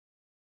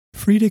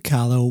Frida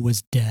Kahlo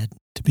was dead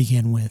to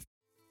begin with.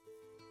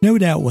 No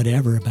doubt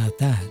whatever about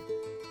that.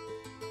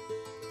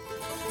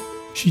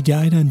 She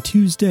died on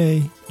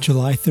Tuesday,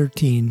 July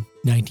 13,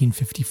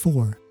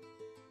 1954,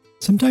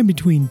 sometime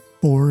between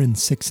 4 and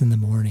 6 in the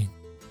morning.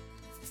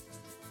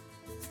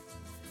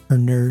 Her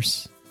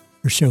nurse,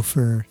 her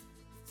chauffeur,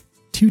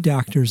 2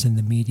 doctors and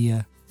the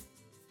media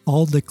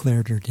all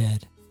declared her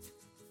dead.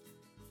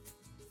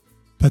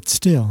 But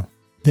still,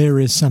 there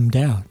is some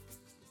doubt.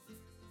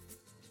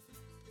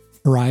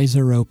 Her eyes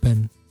are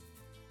open.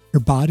 Her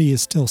body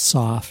is still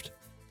soft.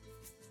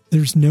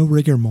 There's no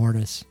rigor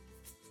mortis.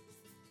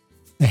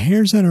 The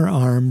hairs on her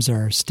arms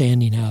are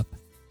standing up.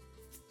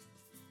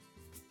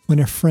 When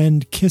a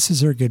friend kisses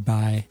her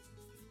goodbye,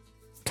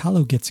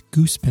 Kahlo gets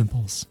goose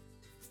pimples.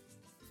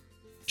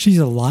 "She's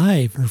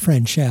alive," her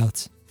friend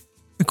shouts,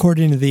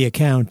 according to the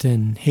account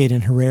in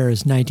Hayden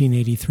Herrera's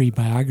 1983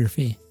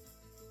 biography.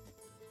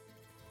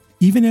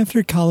 Even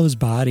after Kahlo's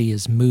body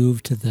is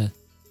moved to the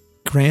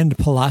Grand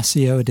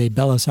Palacio de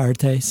Bellas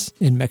Artes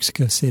in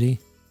Mexico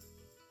City,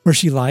 where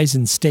she lies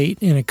in state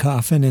in a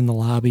coffin in the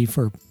lobby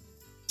for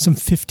some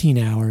 15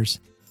 hours,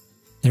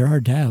 there are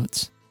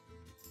doubts.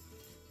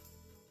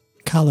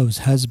 Kahlo's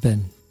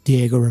husband,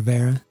 Diego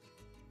Rivera,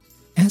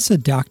 asks a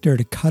doctor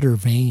to cut her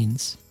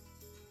veins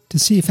to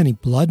see if any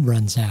blood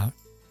runs out.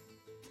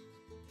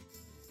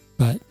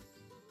 But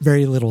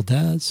very little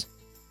does.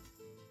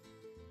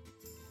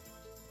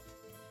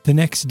 The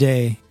next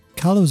day,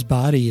 Kahlo's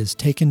body is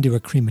taken to a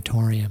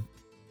crematorium.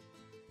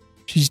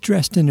 She's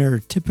dressed in her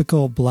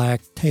typical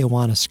black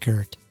Tijuana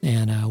skirt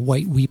and a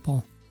white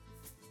weeple.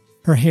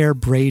 Her hair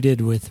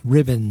braided with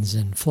ribbons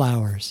and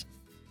flowers.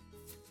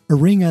 A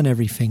ring on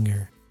every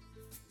finger.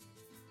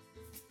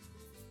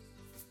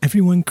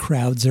 Everyone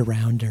crowds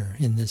around her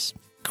in this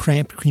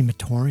cramped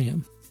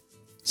crematorium,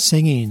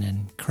 singing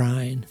and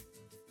crying.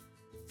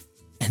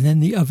 And then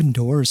the oven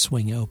doors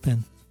swing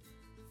open,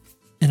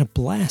 and a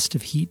blast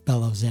of heat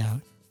bellows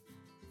out.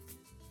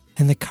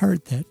 And the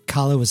cart that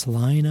Kahlo was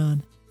lying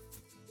on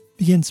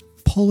begins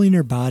pulling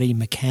her body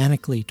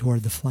mechanically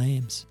toward the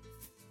flames.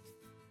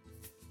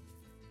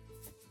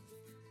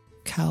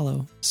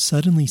 Kahlo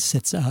suddenly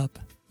sits up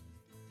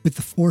with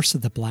the force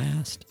of the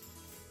blast,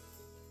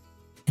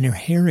 and her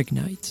hair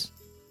ignites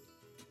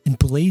and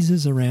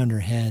blazes around her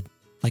head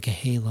like a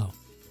halo.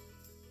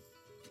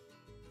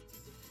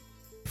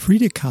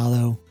 Frida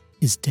Kahlo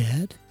is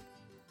dead,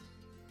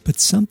 but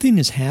something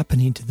is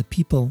happening to the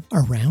people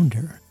around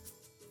her.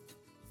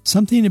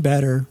 Something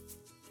about her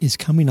is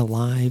coming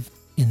alive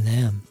in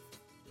them.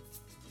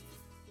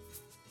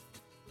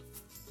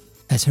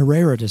 As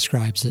Herrera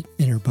describes it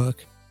in her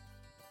book,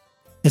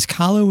 as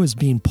Kahlo is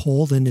being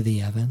pulled into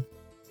the oven,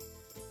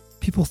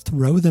 people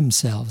throw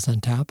themselves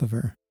on top of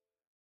her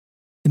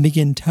and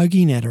begin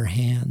tugging at her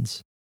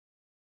hands,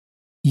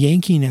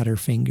 yanking at her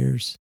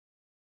fingers,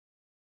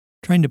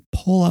 trying to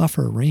pull off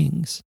her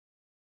rings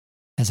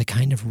as a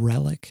kind of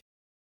relic.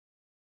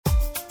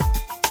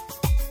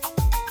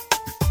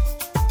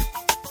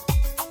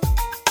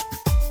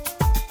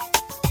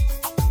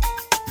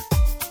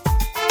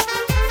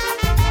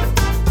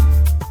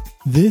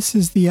 This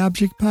is the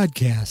Object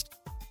Podcast,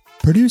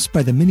 produced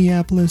by the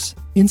Minneapolis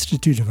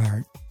Institute of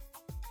Art.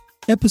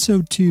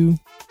 Episode 2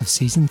 of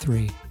Season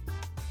 3.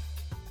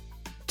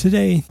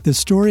 Today, the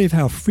story of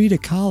how Frida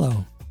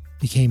Kahlo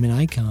became an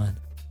icon,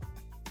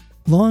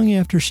 long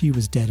after she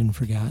was dead and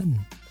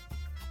forgotten.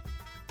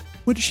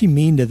 What does she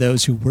mean to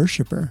those who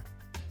worship her?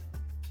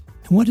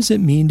 And what does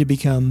it mean to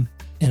become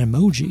an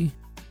emoji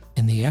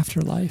in the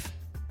afterlife?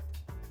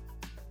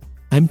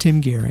 I'm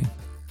Tim Gehring.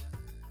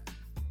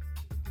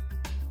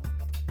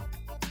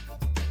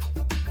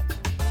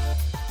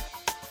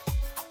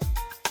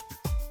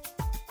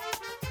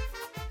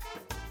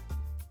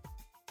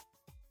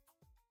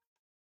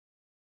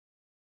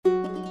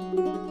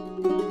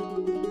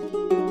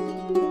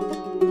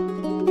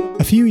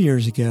 A few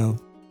years ago,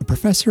 a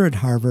professor at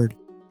Harvard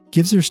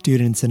gives her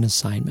students an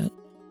assignment.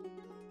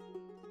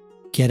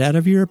 Get out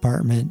of your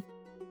apartment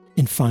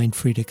and find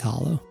Frida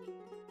Kahlo.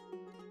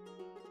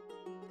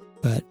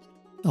 But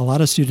a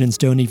lot of students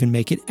don't even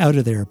make it out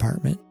of their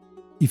apartment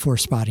before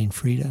spotting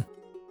Frida.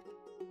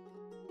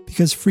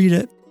 Because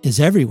Frida is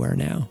everywhere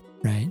now,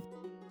 right?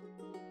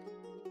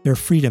 There are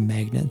Frida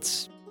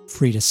magnets,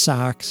 Frida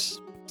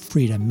socks,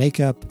 Frida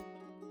makeup,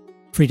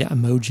 Frida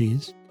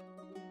emojis,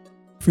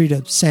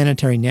 Frida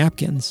sanitary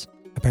napkins,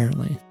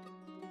 apparently.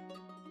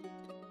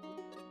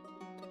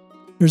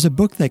 There's a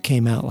book that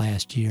came out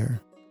last year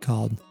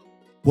called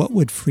What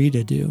Would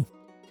Frida Do?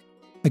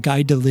 A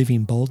Guide to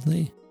Living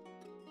Boldly.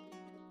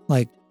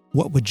 Like,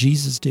 what would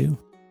Jesus do?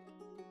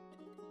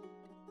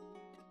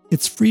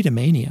 It's Frida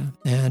mania,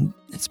 and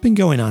it's been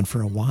going on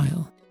for a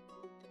while.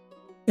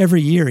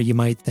 Every year you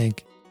might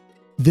think,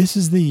 this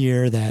is the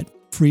year that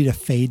Frida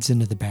fades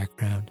into the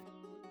background.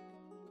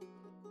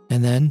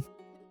 And then,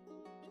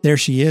 there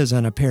she is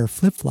on a pair of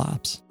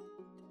flip-flops.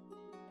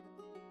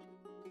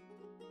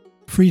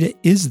 Frida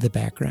is the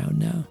background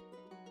now.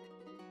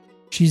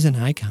 She's an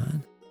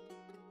icon.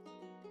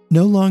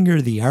 No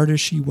longer the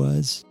artist she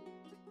was,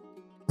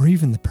 or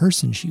even the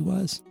person she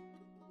was.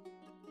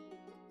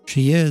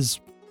 She is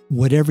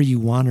whatever you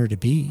want her to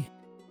be.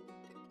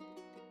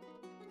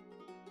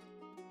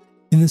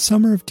 In the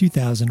summer of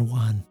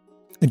 2001,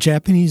 a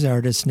Japanese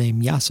artist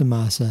named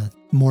Yasumasa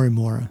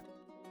Morimura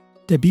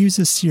debuts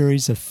a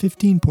series of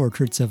 15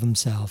 portraits of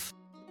himself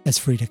as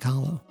Frida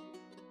Kahlo,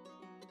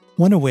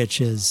 one of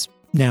which is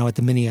now at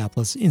the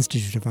Minneapolis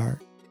Institute of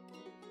Art.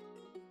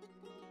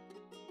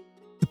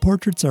 The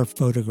portraits are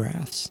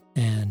photographs,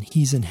 and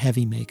he's in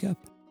heavy makeup,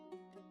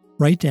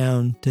 right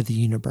down to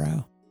the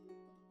unibrow.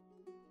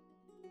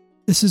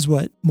 This is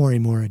what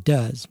Morimura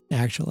does,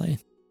 actually.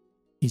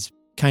 He's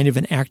kind of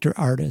an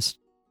actor-artist,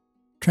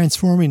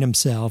 transforming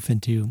himself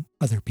into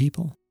other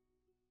people,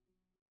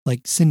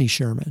 like Cindy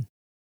Sherman.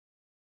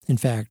 In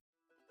fact,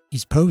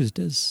 he's posed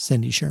as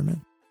Cindy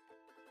Sherman,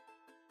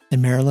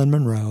 and Marilyn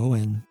Monroe,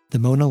 and the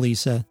Mona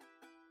Lisa,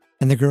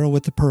 and the girl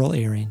with the pearl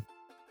earring.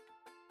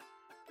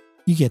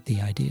 You get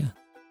the idea.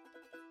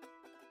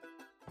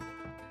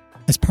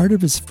 As part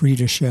of his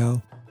Frida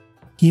show,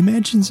 he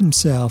imagines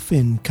himself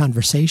in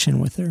conversation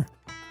with her.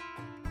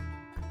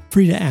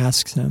 Frida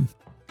asks him,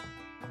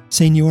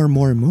 "Señor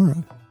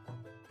Morimura,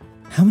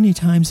 how many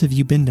times have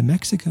you been to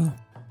Mexico?"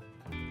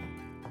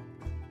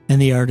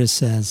 And the artist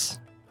says,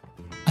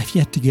 "I've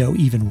yet to go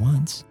even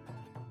once."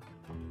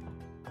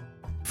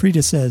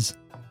 Frida says,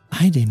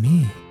 "Ay de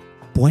mi,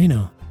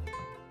 bueno,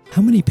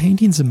 how many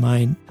paintings of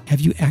mine have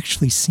you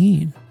actually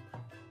seen?"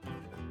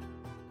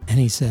 And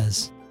he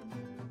says,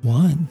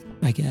 "One,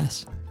 I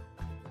guess."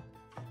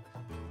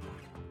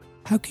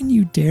 "How can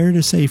you dare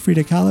to say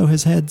Frida Kahlo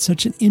has had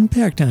such an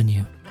impact on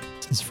you?"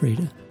 says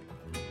Frida.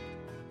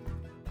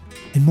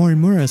 And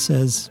Morimura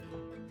says,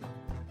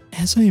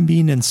 "As I am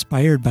being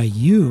inspired by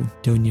you,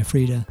 Doña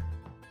Frida,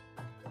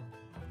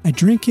 I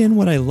drink in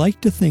what I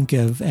like to think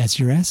of as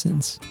your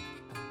essence,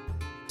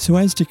 so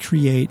as to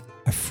create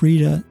a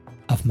Frida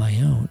of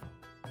my own,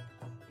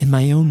 in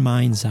my own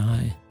mind's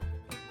eye.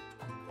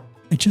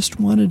 I just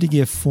wanted to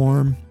give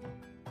form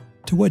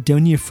to what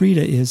Doña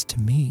Frida is to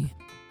me."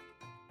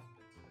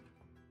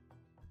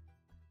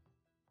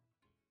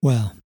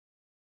 Well,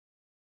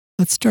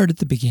 let's start at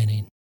the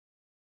beginning.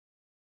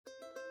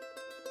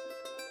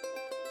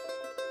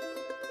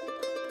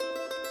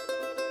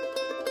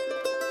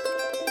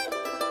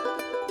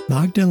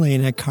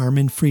 Magdalena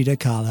Carmen Frida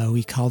Kahlo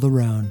y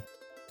Calderón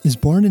is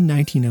born in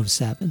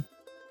 1907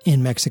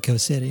 in Mexico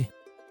City.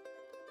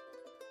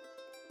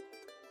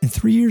 And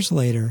 3 years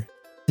later,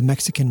 the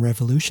Mexican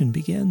Revolution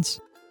begins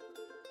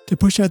to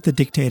push out the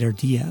dictator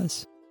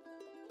Diaz.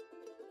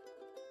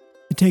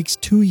 It takes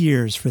 2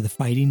 years for the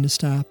fighting to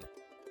stop,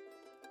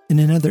 and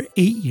another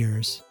 8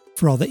 years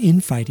for all the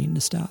infighting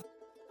to stop.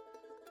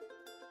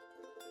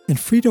 And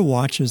Frida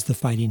watches the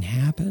fighting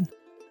happen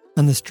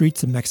on the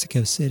streets of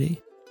Mexico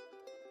City,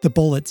 the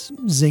bullets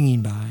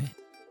zinging by.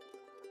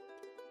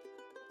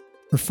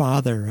 Her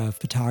father, a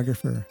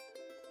photographer,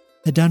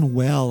 had done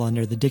well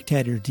under the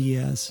dictator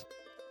Diaz,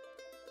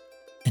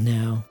 and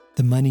now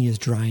the money is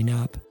drying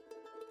up,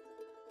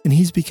 and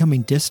he's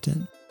becoming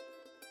distant.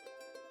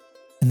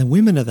 And the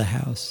women of the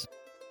house,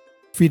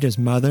 Frida's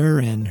mother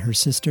and her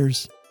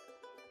sisters,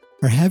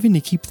 are having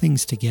to keep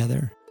things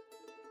together.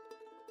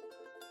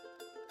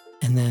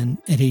 And then,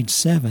 at age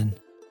 7,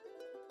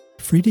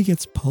 Frida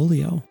gets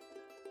polio.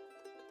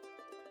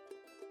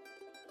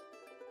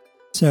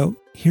 So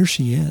here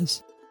she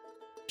is,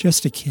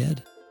 just a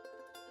kid,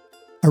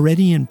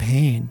 already in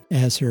pain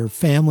as her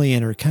family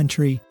and her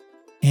country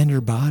and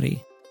her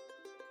body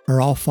are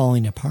all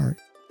falling apart.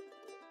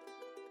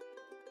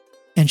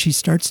 And she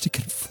starts to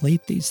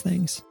conflate these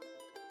things.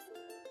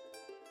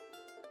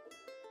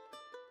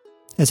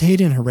 As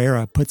Hayden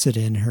Herrera puts it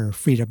in her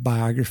Frida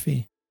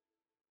biography,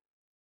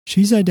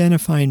 she's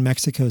identifying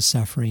Mexico's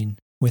suffering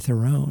with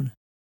her own.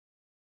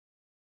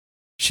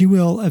 She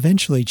will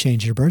eventually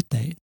change her birth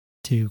date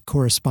to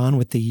correspond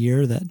with the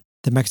year that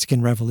the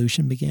Mexican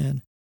Revolution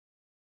began.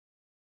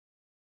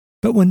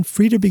 But when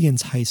Frida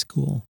begins high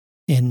school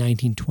in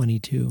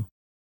 1922,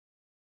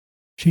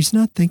 she's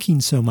not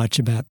thinking so much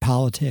about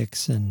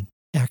politics and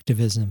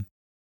activism.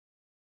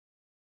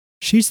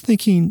 She's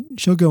thinking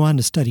she'll go on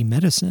to study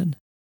medicine,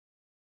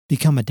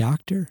 become a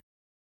doctor.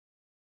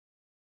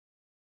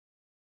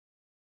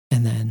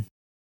 And then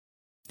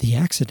the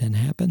accident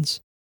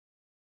happens.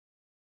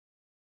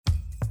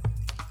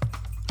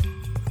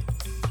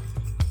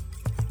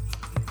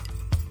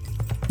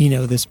 You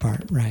know this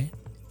part, right?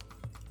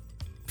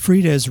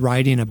 Frida is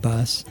riding a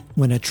bus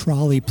when a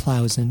trolley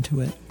plows into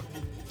it.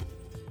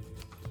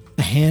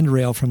 A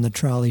handrail from the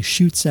trolley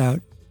shoots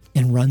out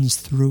and runs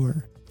through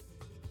her,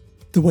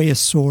 the way a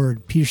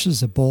sword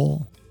pierces a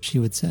bowl, she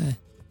would say.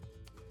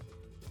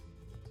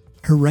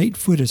 Her right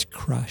foot is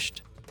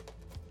crushed.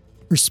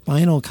 Her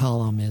spinal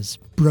column is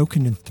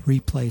broken in 3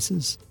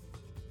 places.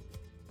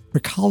 Her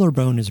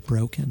collarbone is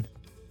broken,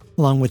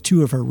 along with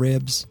 2 of her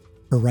ribs,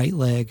 her right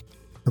leg,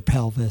 her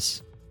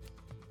pelvis.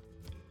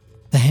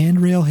 The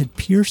handrail had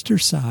pierced her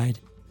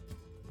side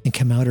and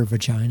come out her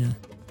vagina.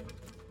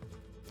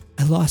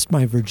 "I lost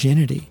my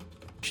virginity,"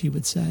 she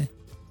would say.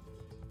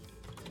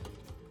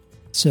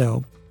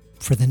 So,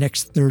 for the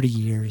next 30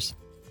 years,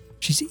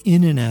 she's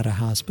in and out of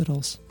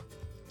hospitals.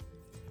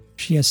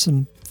 She has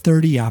some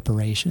 30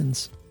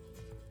 operations.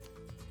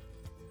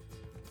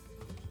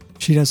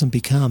 She doesn't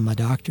become a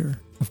doctor,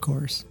 of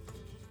course.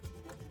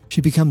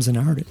 She becomes an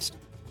artist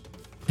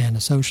and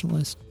a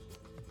socialist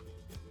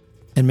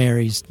and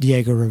marries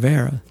Diego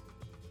Rivera,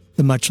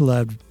 the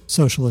much-loved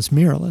socialist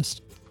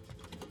muralist,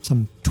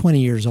 some 20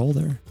 years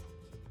older.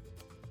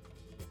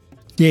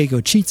 Diego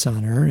cheats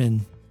on her,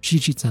 and she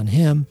cheats on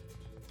him,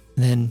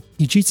 and then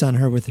he cheats on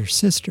her with her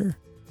sister,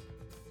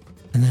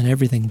 and then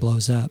everything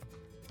blows up.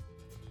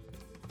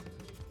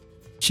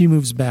 She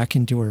moves back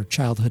into her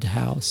childhood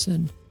house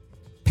and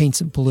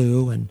paints it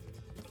blue and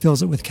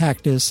fills it with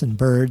cactus and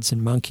birds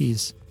and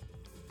monkeys,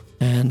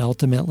 and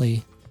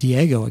ultimately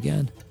Diego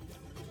again.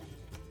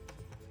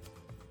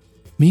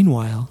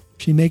 Meanwhile,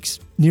 she makes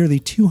nearly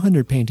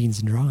 200 paintings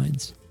and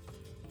drawings.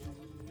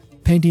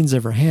 Paintings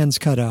of her hands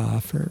cut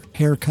off, her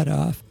hair cut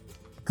off,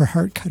 her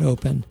heart cut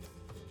open,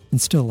 and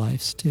still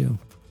lifes too.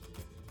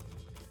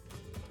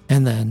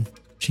 And then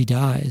she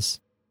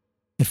dies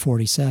at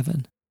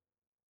 47.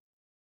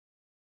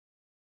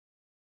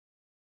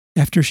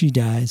 After she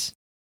dies,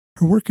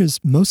 her work is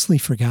mostly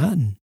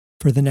forgotten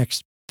for the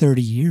next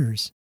 30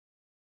 years.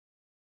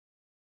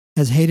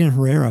 As Hayden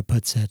Herrera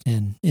puts it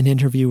in an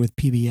interview with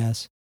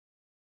PBS,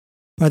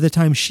 by the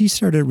time she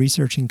started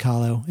researching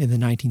Kahlo in the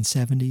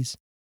 1970s,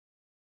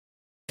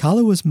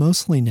 Kahlo was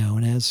mostly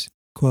known as,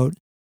 quote,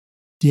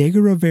 Diego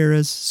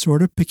Rivera's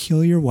sort of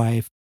peculiar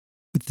wife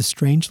with the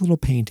strange little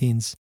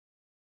paintings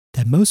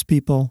that most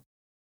people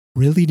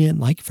really didn't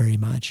like very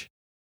much.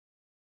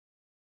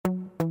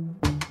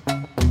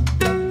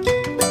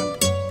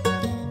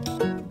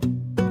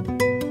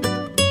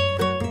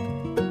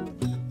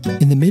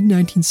 In the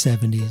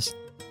mid-1970s,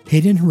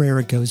 Hayden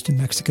Herrera goes to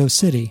Mexico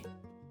City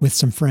with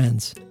some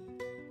friends.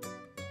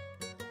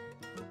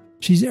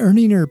 She's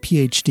earning her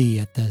PhD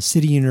at the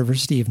City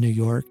University of New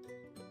York,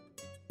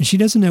 and she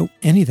doesn't know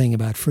anything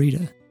about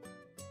Frida.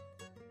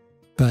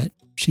 But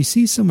she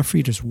sees some of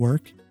Frida's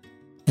work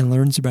and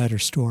learns about her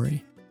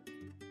story,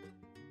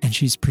 and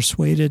she's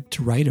persuaded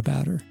to write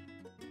about her.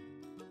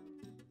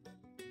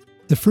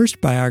 The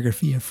first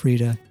biography of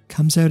Frida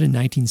comes out in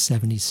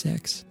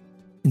 1976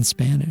 in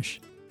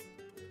Spanish.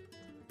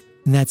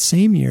 In that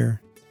same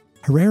year,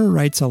 Herrera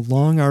writes a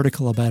long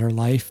article about her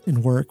life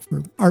and work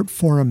for Art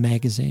Forum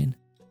magazine.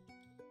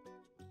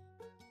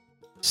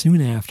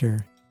 Soon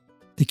after,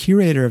 the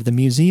curator of the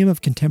Museum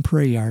of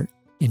Contemporary Art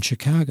in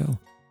Chicago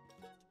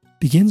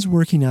begins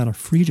working on a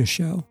Frida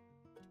show,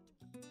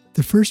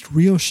 the first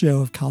real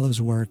show of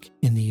Kahlo's work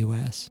in the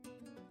U.S.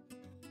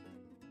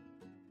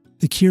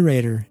 The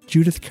curator,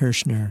 Judith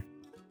Kirschner,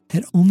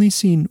 had only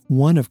seen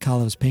one of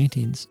Kahlo's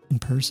paintings in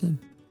person.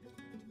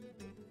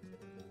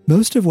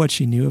 Most of what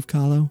she knew of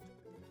Kahlo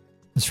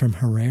was from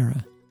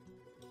Herrera.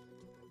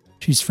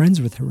 She's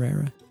friends with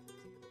Herrera.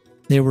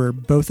 They were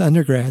both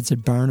undergrads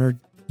at Barnard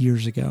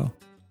years ago.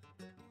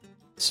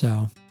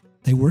 So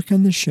they work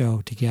on the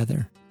show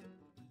together.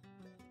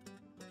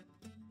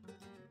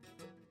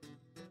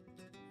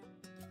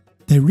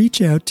 They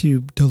reach out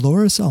to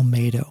Dolores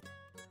Almedo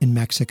in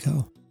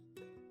Mexico.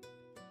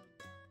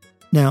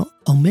 Now,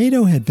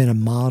 Almedo had been a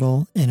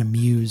model and a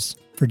muse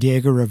for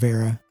Diego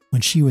Rivera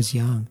when she was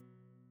young.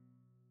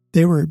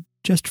 They were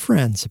just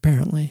friends,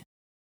 apparently.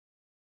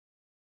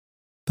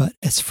 But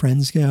as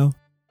friends go,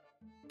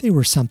 they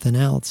were something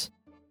else.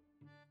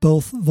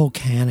 Both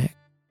volcanic,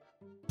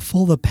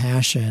 full of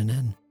passion,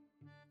 and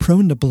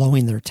prone to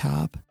blowing their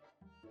top.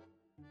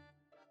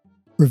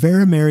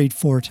 Rivera married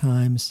 4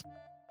 times.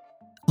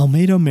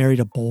 Almedo married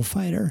a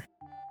bullfighter.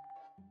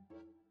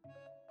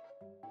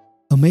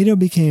 Almedo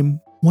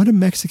became one of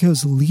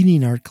Mexico's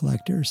leading art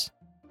collectors.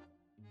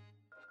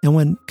 And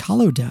when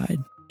Kahlo died,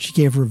 she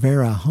gave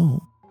Rivera a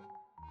home.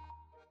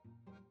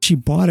 She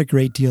bought a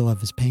great deal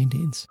of his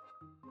paintings.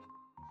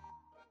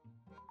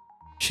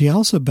 She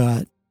also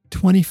bought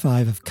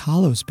 25 of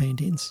Kahlo's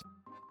paintings.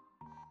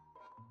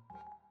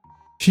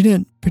 She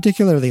didn't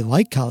particularly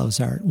like Kahlo's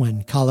art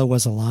when Kahlo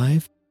was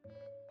alive,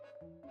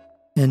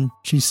 and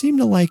she seemed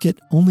to like it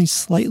only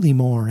slightly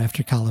more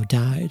after Kahlo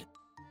died.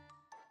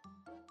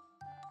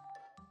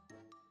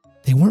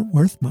 They weren't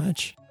worth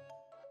much.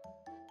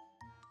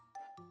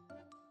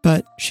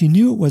 But she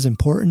knew it was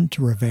important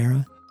to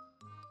Rivera,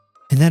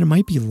 and that it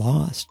might be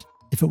lost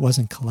if it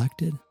wasn't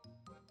collected.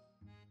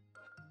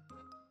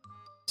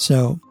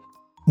 So,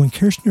 when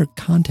Kirschner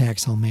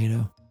contacts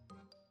Almedo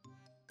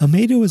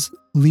is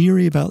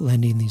leery about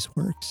lending these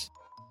works,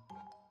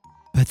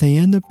 but they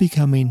end up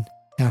becoming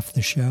half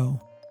the show.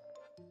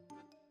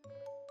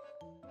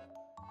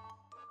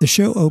 The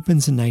show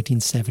opens in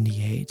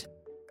 1978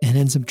 and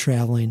ends up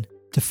traveling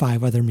to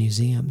 5 other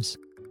museums.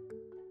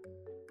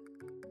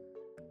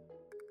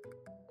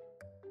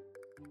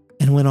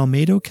 And when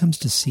Almedo comes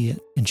to see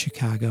it in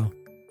Chicago,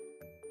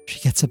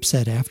 she gets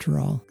upset after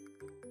all.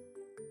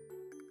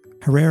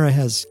 Herrera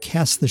has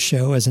cast the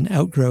show as an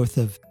outgrowth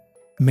of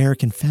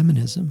American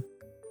feminism,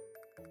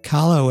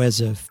 Kahlo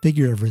as a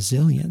figure of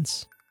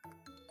resilience.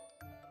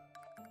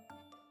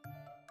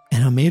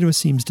 Almeida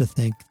seems to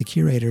think the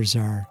curators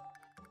are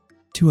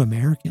too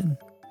American,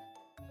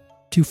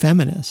 too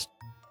feminist,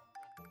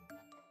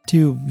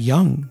 too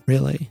young,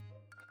 really,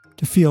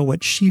 to feel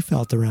what she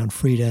felt around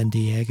Frida and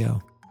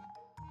Diego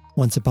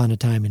once upon a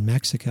time in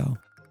Mexico.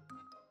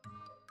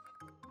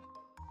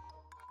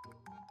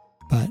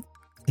 But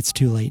it's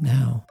too late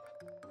now.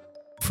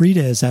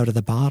 Frida is out of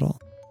the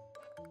bottle.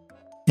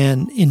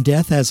 And in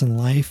death as in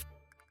life,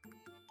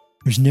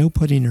 there's no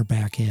putting her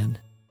back in.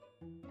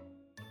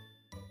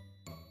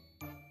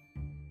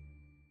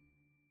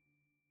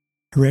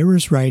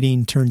 Herrera's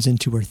writing turns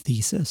into her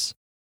thesis,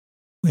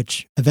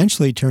 which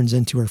eventually turns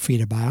into her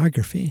Frida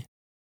biography.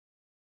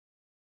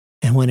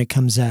 And when it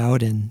comes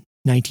out in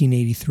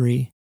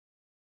 1983,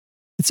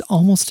 it's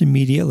almost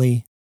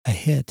immediately a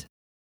hit.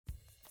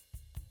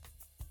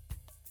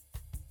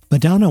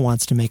 Madonna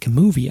wants to make a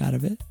movie out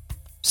of it,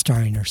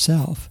 starring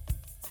herself.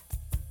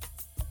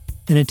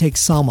 And it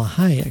takes Salma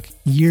Hayek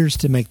years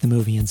to make the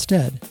movie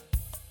instead,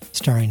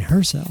 starring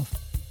herself.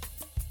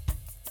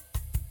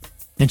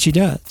 And she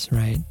does,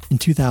 right? In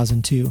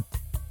 2002,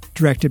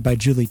 directed by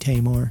Julie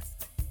Taymor.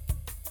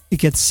 It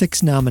gets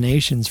 6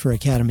 nominations for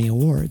Academy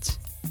Awards.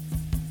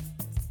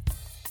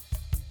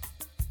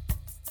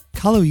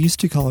 Kahlo used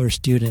to call her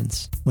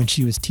students, when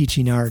she was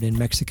teaching art in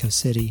Mexico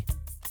City,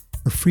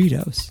 her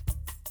Fritos.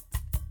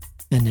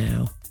 And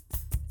now,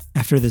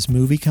 after this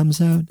movie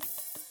comes out,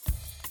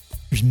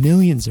 there's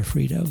millions of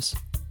Fritos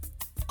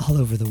all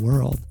over the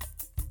world.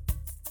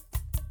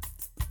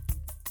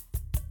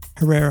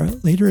 Herrera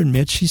later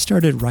admits she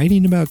started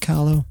writing about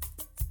Kahlo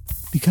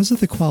because of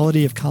the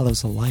quality of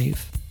Kahlo's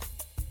life,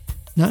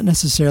 not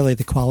necessarily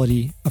the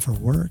quality of her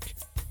work.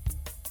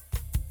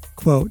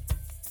 Quote,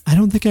 "I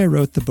don't think I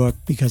wrote the book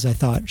because I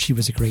thought she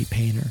was a great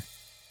painter.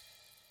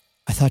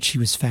 I thought she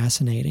was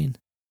fascinating."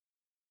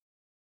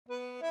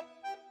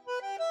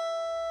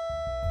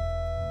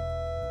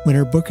 When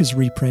her book is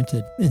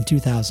reprinted in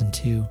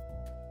 2002,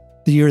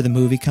 the year the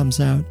movie comes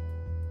out,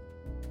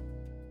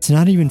 it's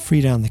not even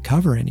Frida on the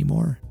cover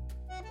anymore,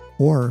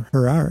 or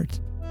her art.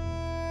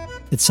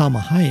 It's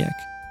Salma Hayek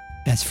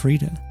as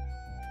Frida,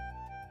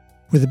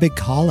 with a big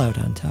call out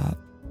on top.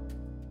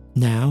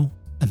 Now,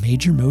 a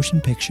major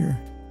motion picture.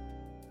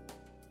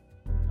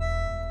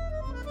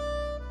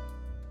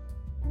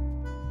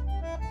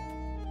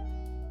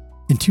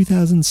 In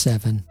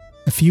 2007,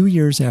 a few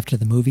years after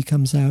the movie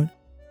comes out,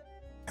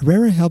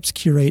 Herrera helps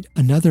curate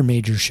another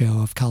major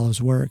show of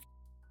Kahlo's work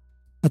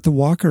at the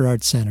Walker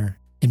Art Center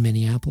in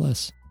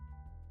Minneapolis.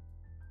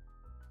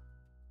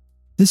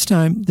 This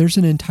time, there's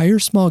an entire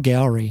small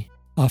gallery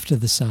off to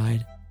the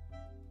side,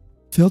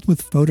 filled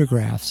with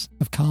photographs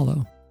of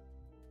Kahlo,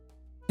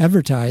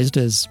 advertised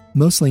as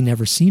mostly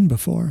never seen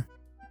before.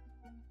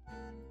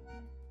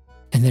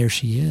 And there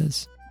she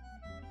is,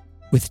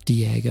 with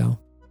Diego,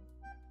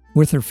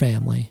 with her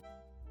family,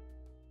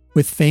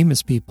 with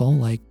famous people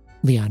like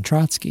Leon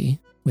Trotsky,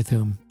 with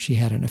whom she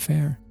had an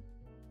affair.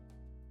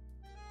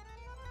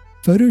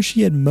 Photos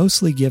she had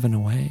mostly given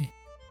away,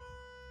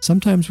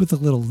 sometimes with a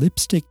little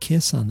lipstick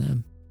kiss on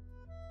them,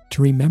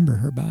 to remember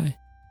her by.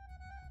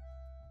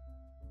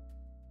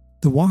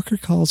 The Walker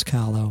calls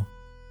Kahlo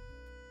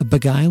a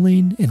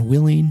beguiling and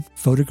willing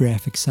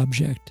photographic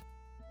subject,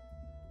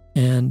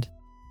 and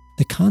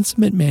the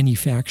consummate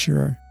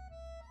manufacturer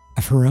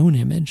of her own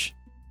image.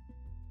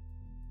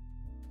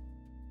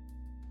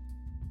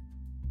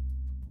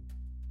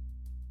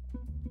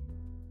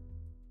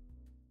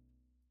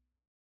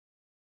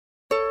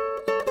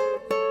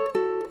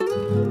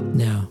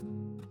 Now,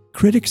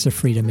 critics of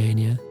Frida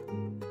Mania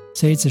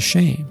say it's a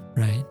shame,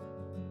 right?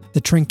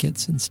 The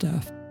trinkets and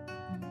stuff.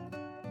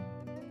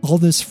 All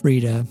this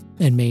Frida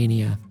and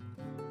mania,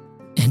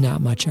 and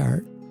not much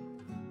art.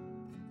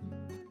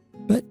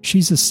 But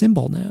she's a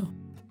symbol now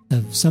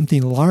of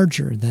something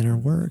larger than her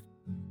work,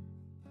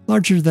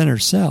 larger than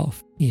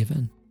herself,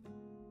 even.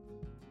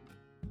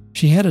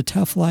 She had a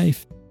tough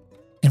life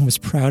and was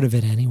proud of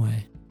it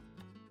anyway.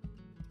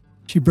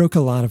 She broke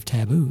a lot of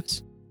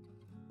taboos.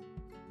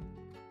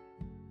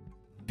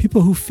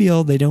 People who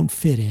feel they don't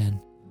fit in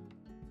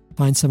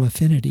find some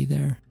affinity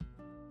there.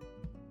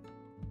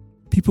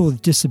 People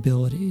with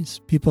disabilities,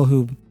 people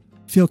who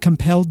feel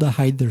compelled to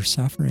hide their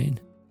suffering,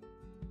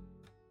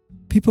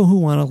 people who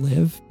want to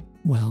live,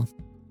 well,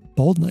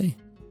 boldly.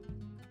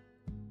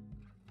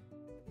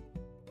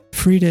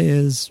 Frida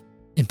is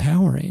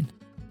empowering,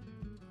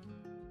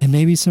 and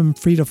maybe some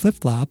Frida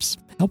flip-flops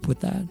help with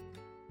that.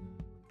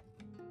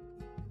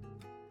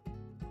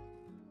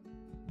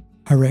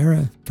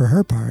 Herrera, for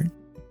her part,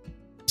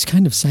 is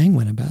kind of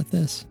sanguine about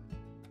this.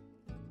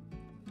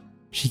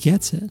 She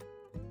gets it.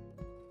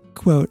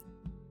 Quote,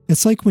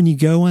 "It's like when you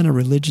go on a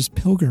religious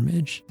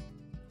pilgrimage.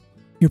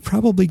 You're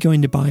probably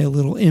going to buy a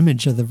little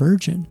image of the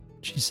Virgin,"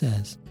 she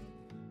says.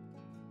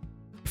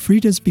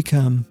 Frida's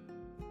become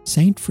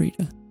Saint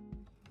Frida.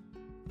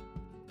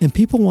 And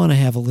people want to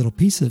have a little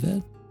piece of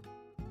it.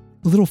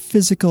 A little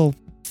physical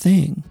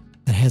thing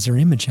that has her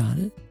image on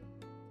it.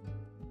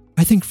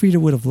 I think Frida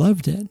would have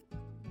loved it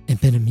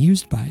and been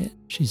amused by it,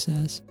 she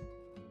says.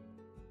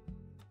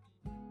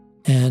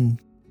 And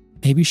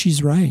maybe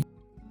she's right.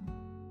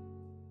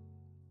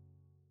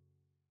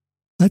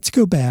 Let's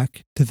go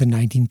back to the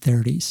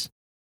 1930s.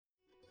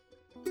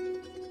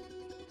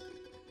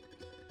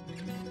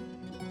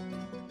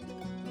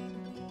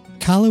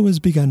 Kahlo has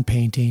begun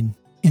painting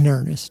in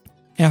earnest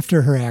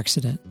after her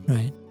accident,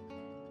 right?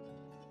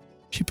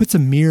 She puts a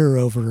mirror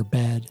over her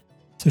bed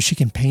so she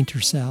can paint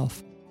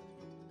herself.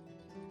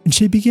 And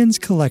she begins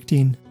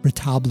collecting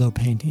retablo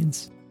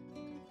paintings,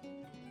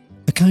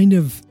 a kind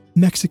of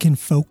Mexican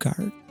folk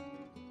art.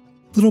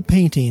 Little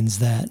paintings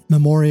that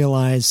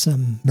memorialize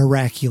some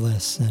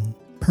miraculous and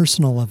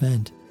personal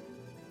event,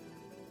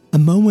 a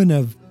moment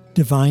of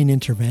divine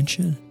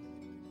intervention,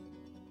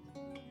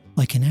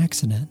 like an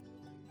accident.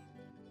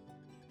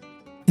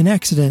 An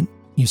accident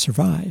you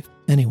survive,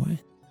 anyway.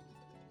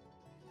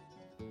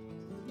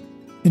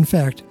 In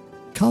fact,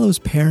 Kahlo's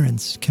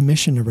parents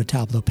commissioned a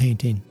retablo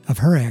painting of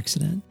her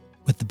accident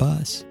with the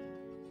bus,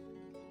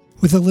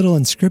 with a little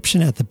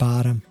inscription at the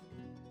bottom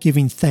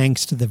giving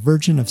thanks to the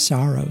Virgin of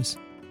Sorrows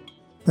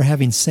for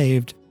having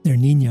saved their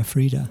Niña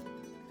Frida.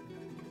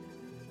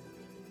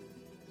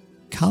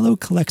 Kahlo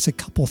collects a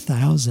couple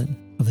thousand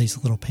of these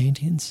little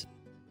paintings.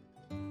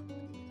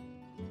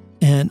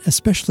 And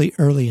especially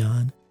early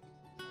on,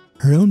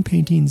 her own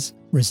paintings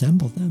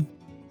resemble them,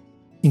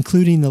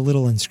 including the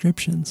little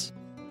inscriptions.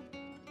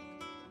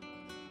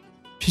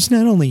 She's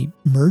not only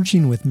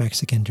merging with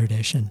Mexican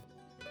tradition,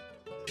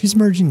 she's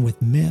merging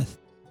with myth.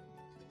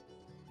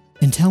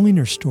 In telling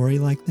her story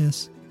like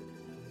this,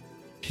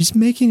 she's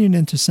making it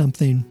into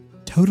something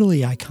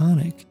totally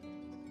iconic.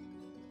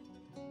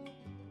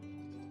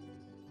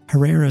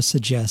 Herrera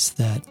suggests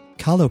that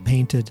Kahlo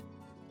painted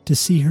to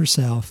see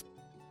herself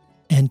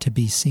and to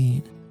be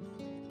seen.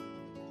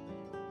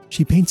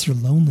 She paints her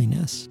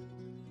loneliness,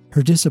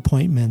 her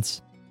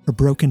disappointments, her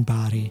broken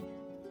body,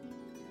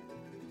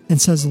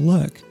 and says,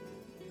 look,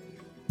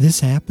 this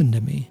happened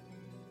to me.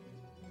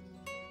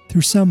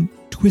 Through some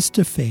twist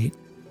of fate,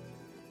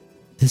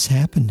 this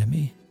happened to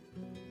me.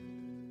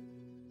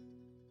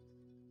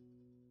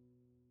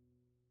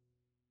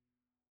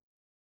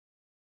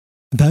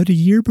 About a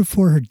year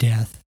before her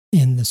death,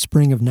 in the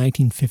spring of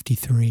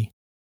 1953,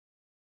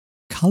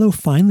 Kahlo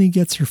finally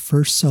gets her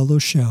first solo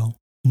show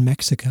in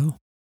Mexico.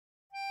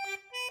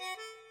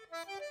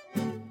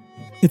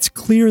 It's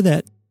clear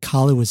that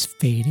Kahlo is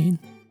fading.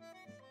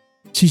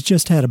 She's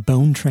just had a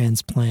bone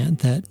transplant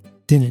that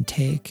didn't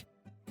take.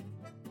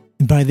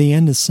 And by the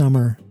end of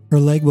summer, her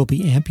leg will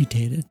be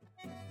amputated.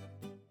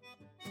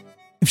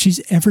 If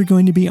she's ever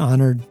going to be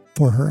honored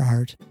for her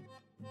art,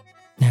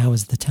 now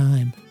is the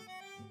time.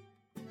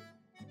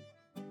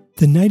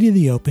 The night of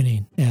the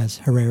opening, as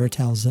Herrera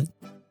tells it,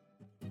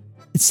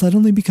 it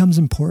suddenly becomes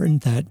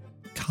important that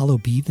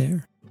Kahlo be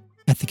there,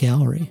 at the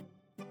gallery.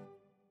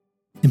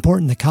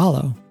 Important to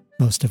Kahlo,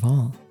 most of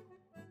all.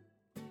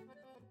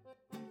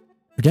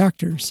 Her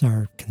doctors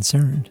are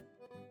concerned.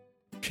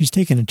 She's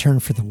taken a turn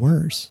for the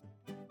worse.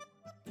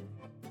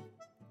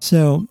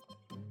 So,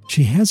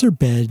 she has her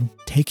bed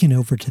taken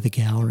over to the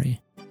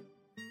gallery.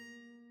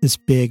 This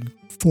big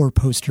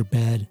 4-poster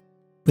bed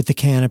with the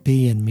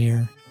canopy and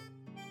mirror.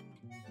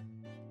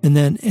 And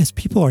then, as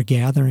people are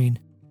gathering,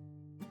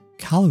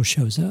 Kahlo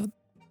shows up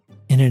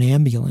in an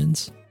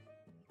ambulance,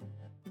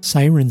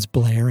 sirens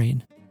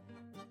blaring.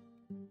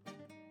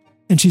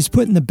 And she's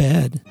put in the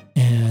bed,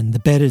 and the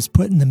bed is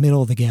put in the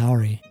middle of the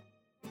gallery.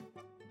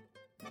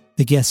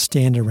 The guests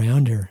stand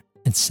around her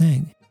and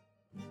sing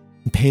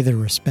and pay their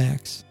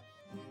respects.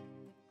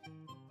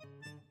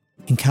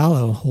 And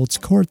Kahlo holds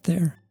court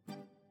there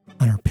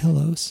on her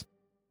pillows,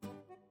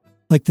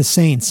 like the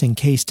saints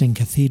encased in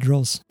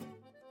cathedrals.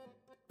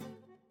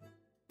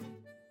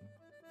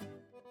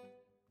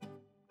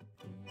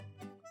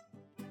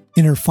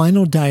 In her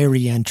final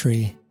diary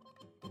entry,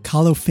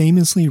 Kahlo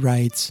famously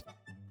writes,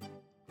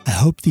 "I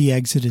hope the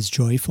exit is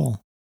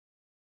joyful,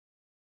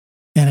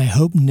 and I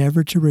hope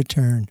never to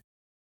return."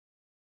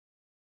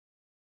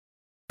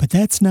 But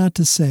that's not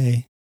to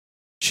say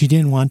she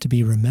didn't want to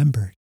be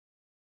remembered.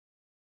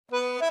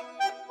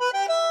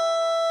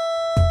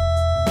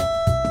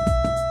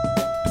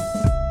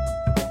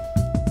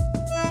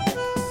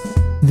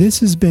 This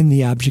has been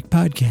the Object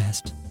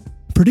Podcast,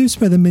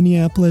 produced by the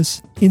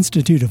Minneapolis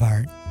Institute of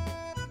Art.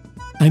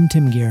 I'm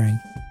Tim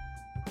Gehring.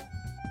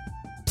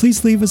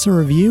 Please leave us a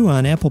review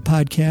on Apple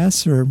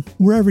Podcasts or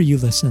wherever you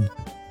listen.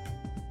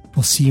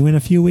 We'll see you in a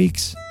few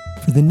weeks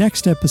for the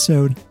next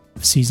episode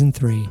of Season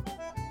 3.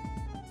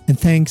 And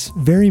thanks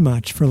very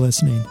much for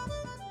listening.